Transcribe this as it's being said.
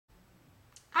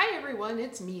everyone,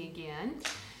 it's me again.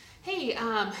 Hey,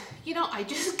 I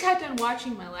just got done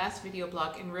watching my last video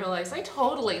blog and realized I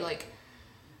totally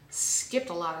skipped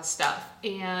a lot of stuff.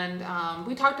 And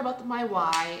we talked about my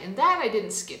why, and that I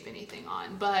didn't skip anything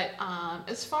on. But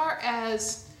as far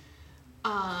as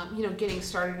getting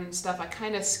started and stuff, I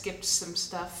kind of skipped some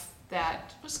stuff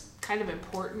that was kind of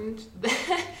important.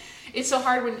 It's so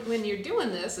hard when you're doing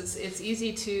this. It's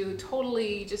easy to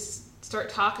totally just start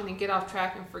talking and get off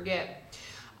track and forget.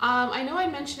 I know I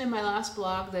mentioned in my last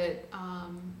blog that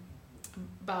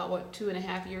about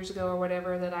 2.5 years ago or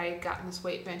whatever that I had gotten this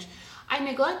weight bench. I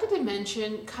neglected to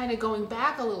mention, kind of going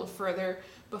back a little further,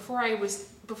 before I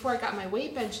got my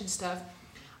weight bench and stuff,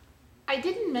 I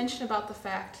didn't mention about the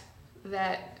fact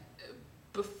that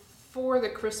before the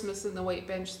Christmas and the weight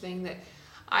bench thing that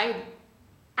I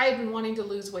had been wanting to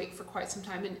lose weight for quite some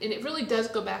time, and it really does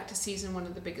go back to season 1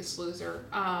 of The Biggest Loser.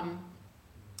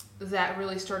 That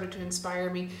really started to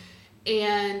inspire me,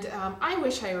 and I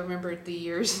wish I remembered the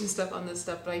years and stuff on this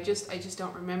stuff, but I just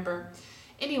don't remember.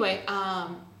 Anyway,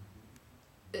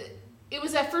 it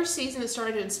was that first season that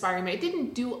started to inspire me. I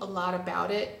didn't do a lot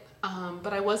about it,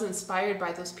 but I was inspired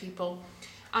by those people.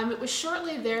 It was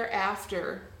shortly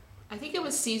thereafter, I think it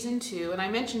was season 2, and I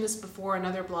mentioned this before in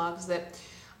other blogs that,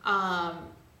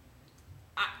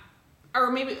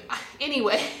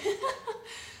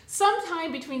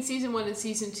 sometime between season 1 and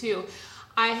season 2,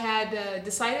 I had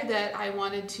decided that I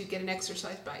wanted to get an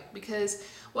exercise bike because,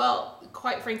 well,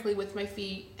 quite frankly, with my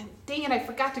feet, and dang it, I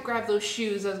forgot to grab those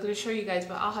shoes. I was going to show you guys,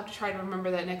 but I'll have to try to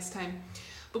remember that next time.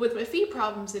 But with my feet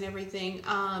problems and everything,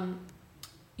 I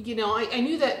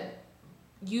knew that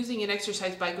using an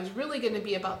exercise bike was really going to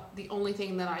be about the only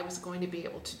thing that I was going to be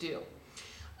able to do.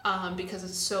 Because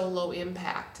it's so low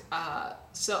impact.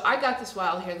 So I got this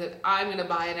wild here that I'm going to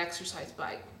buy an exercise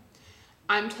bike.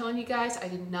 I'm telling you guys, I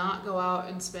did not go out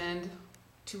and spend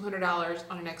 $200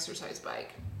 on an exercise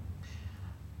bike.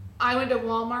 I went to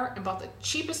Walmart and bought the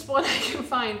cheapest one I could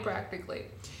find practically.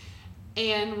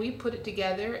 And we put it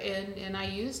together and I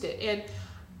used it. And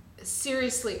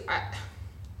seriously,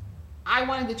 I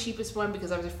wanted the cheapest one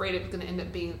because I was afraid it was going to end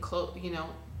up being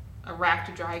a rack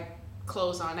to dry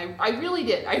clothes on. I really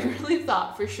did. I really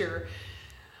thought for sure.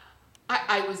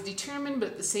 I was determined, but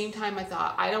at the same time I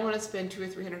thought I don't want to spend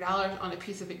 $200 or $300 on a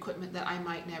piece of equipment that I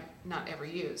might not ever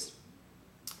use.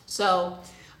 So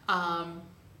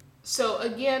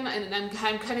again, and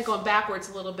I'm kind of going backwards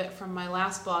a little bit from my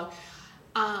last blog.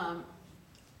 I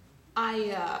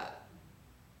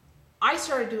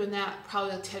started doing that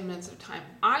probably 10 minutes at a time.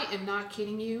 I am not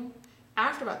kidding you.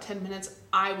 After about 10 minutes,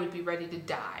 I would be ready to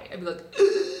die. I'd be like, ugh,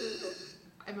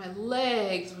 and my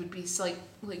legs would be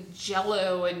like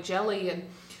jello and jelly, and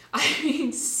I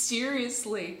mean,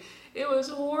 seriously, it was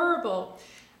horrible.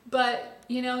 But,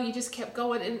 you just kept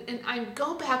going, and I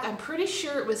go back, I'm pretty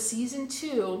sure it was season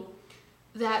 2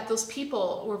 that those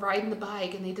people were riding the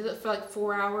bike, and they did it for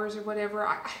 4 hours or whatever.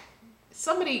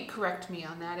 Somebody correct me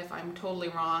on that if I'm totally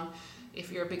wrong. If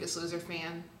you're a Biggest Loser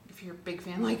fan, if you're a big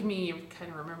fan like me, you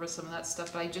kind of remember some of that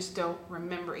stuff, but I just don't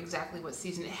remember exactly what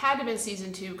season. It had to have been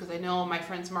season 2 because I know my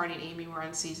friends Marty and Amy were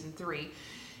on season 3,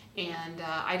 and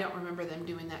I don't remember them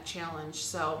doing that challenge,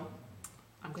 so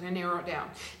I'm going to narrow it down.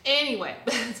 Anyway,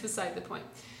 that's beside the point.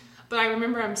 But I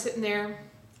remember I'm sitting there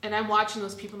and I'm watching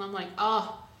those people and I'm like,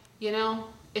 oh,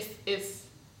 if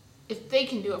they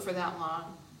can do it for that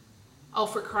long, oh,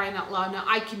 for crying out loud, now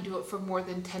I can do it for more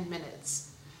than 10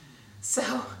 minutes.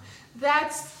 So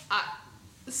that's, I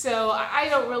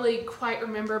don't really quite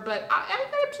remember, but I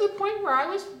got up to the point where I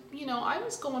was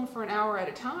going for an hour at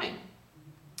a time,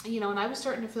 and I was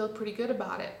starting to feel pretty good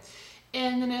about it.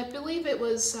 And then I believe it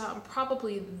was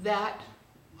probably that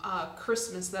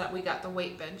Christmas that we got the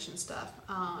weight bench and stuff.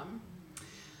 And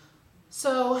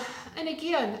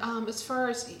again, as far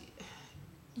as,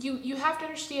 you have to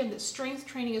understand that strength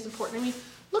training is important. I mean,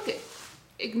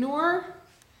 ignore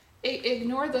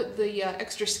the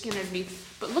extra skin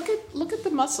underneath, but look at the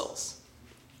muscles.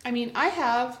 I mean, I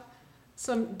have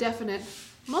some definite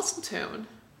muscle tone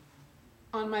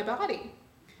on my body,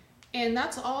 and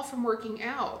that's all from working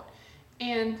out.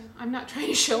 And I'm not trying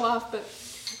to show off, but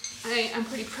I'm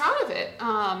pretty proud of it.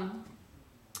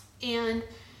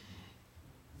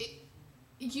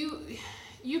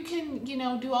 You can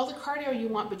do all the cardio you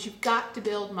want, but you've got to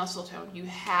build muscle tone. You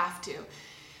have to.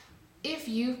 If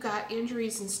you've got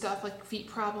injuries and stuff like feet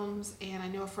problems, and I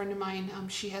know a friend of mine,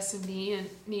 she has some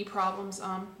knee problems,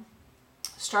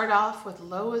 start off with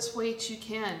lowest weights you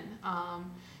can.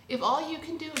 If all you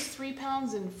can do is 3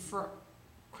 pounds, and for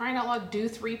crying out loud, do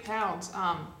 3 pounds.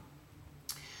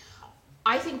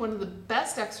 I think one of the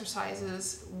best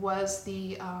exercises was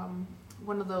the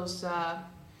one of those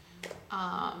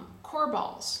core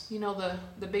balls, you know,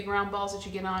 the big round balls that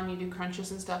you get on, you do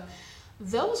crunches and stuff.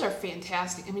 Those are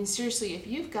fantastic. I mean, seriously, if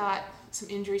you've got some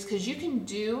injuries, because you can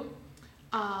do,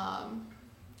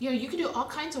 you can do all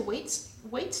kinds of weight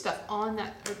stuff on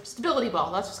that, or stability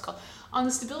ball, that's what it's called. On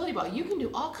the stability ball, you can do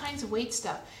all kinds of weight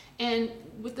stuff. And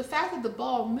with the fact that the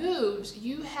ball moves,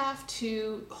 you have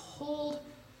to hold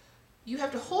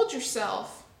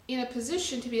yourself in a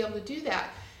position to be able to do that.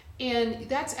 And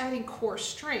that's adding core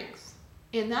strength.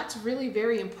 And that's really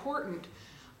very important,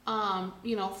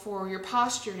 for your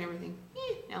posture and everything.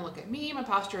 Now look at me, my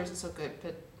posture isn't so good,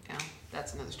 but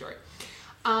that's another story.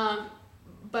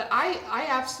 But I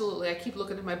absolutely, I keep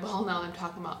looking at my ball now that I'm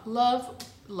talking about, love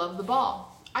the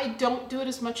ball. I don't do it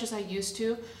as much as I used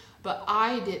to, but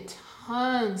I did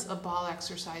tons of ball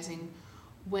exercising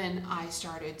when I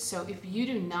started. So if you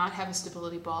do not have a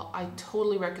stability ball, I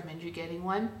totally recommend you getting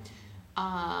one.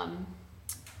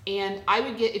 And I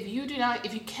would get, if you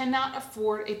cannot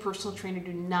afford a personal trainer,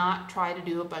 do not try to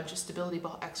do a bunch of stability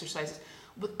ball exercises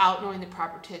without knowing the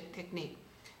proper technique.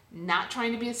 Not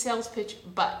trying to be a sales pitch,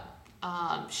 but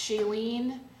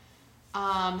Shailene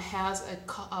has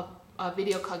a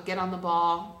video called Get on the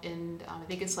Ball, and I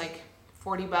think it's like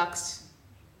 $40, $30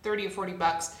 or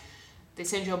 $40. They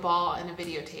send you a ball and a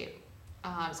videotape.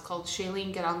 It's called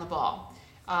Shailene Get on the Ball.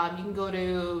 You can go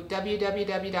to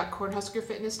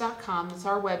www.cornhuskerfitness.com. That's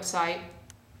our website,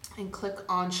 and click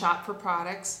on Shop for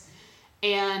Products.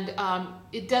 And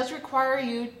it does require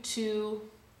you to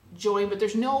join, but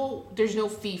there's no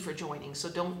fee for joining, so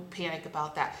don't panic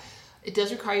about that. It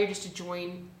does require you just to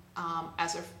join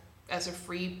as a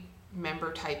free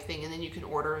member type thing, and then you can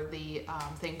order the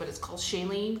thing. But it's called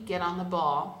Shailene Get on the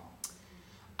Ball.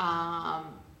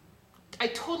 I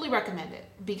totally recommend it,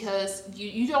 because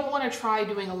you don't want to try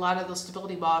doing a lot of those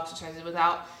stability ball exercises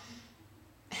without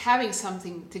having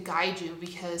something to guide you,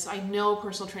 because I know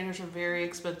personal trainers are very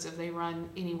expensive. They run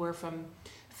anywhere from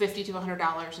 $50 to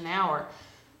 $100 an hour.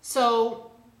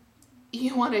 So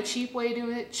you want a cheap way of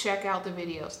doing it, check out the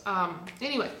videos.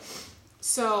 Anyway,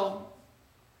 so,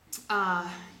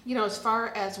 as far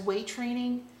as weight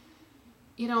training,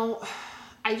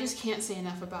 I just can't say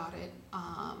enough about it.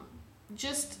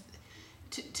 Just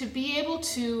to be able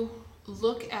to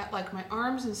look at like my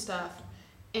arms and stuff,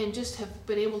 and just have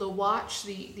been able to watch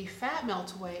the fat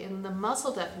melt away and the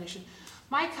muscle definition.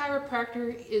 My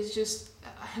chiropractor is just,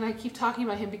 and I keep talking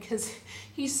about him because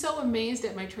he's so amazed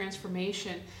at my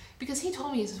transformation, because he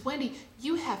told me, he says, Wendy,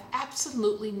 you have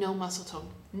absolutely no muscle tone.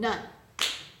 None.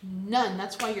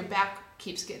 That's why your back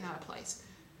keeps getting out of place.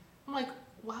 I'm like,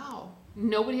 wow,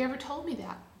 nobody ever told me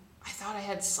that. I thought I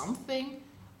had something.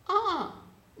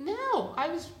 No, I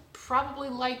was probably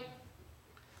like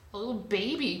a little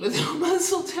baby with no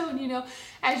muscle tone.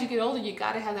 As you get older, you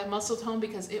got to have that muscle tone,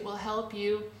 because it will help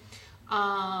you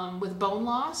with bone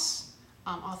loss,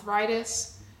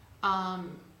 arthritis,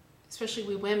 especially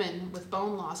we women with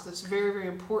bone loss, because it's very, very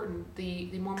important.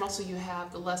 The more muscle you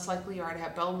have, the less likely you are to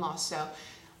have bone loss. So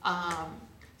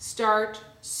start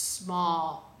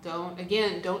small.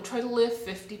 Don't try to lift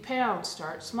 50 pounds.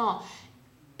 Start small.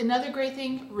 Another great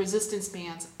thing, resistance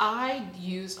bands. I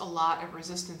use a lot of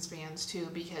resistance bands too,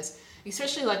 because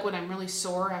especially like when I'm really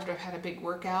sore after I've had a big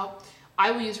workout,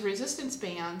 I will use resistance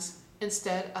bands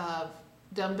instead of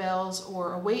dumbbells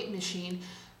or a weight machine,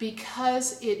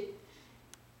 because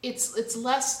it's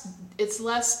less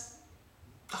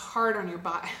hard on your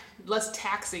body, less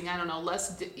taxing. I don't know,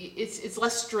 it's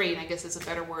less strain, I guess is a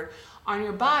better word, on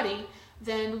your body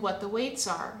than what the weights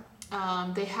are.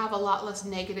 They have a lot less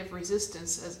negative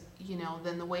resistance,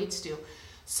 than the weights do.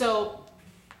 So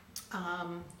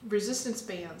resistance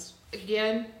bands,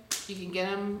 again, you can get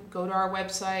them. Go to our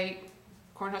website,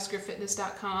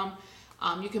 cornhuskerfitness.com.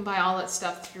 You can buy all that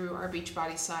stuff through our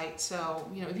Beachbody site. So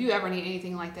if you ever need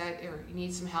anything like that, or you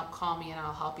need some help, call me and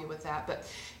I'll help you with that. But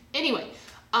anyway,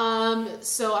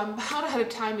 so I'm about out of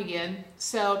time again.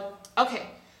 So okay.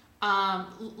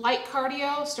 Light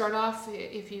cardio, start off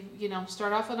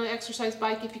on an exercise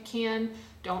bike if you can.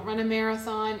 Don't run a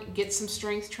marathon. Get some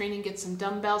strength training, get some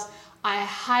dumbbells. I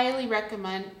highly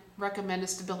recommend a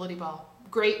stability ball.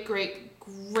 Great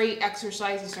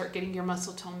exercise to start getting your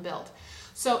muscle tone built.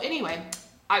 So anyway,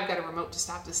 I've got a remote to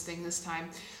stop this thing this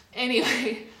time.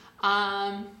 Anyway,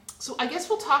 so I guess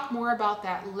we'll talk more about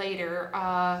that later.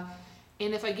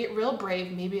 And if I get real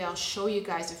brave, maybe I'll show you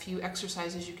guys a few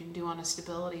exercises you can do on a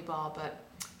stability ball. But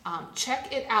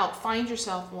check it out. Find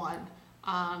yourself one.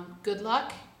 Good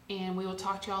luck, and we will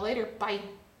talk to y'all later. Bye.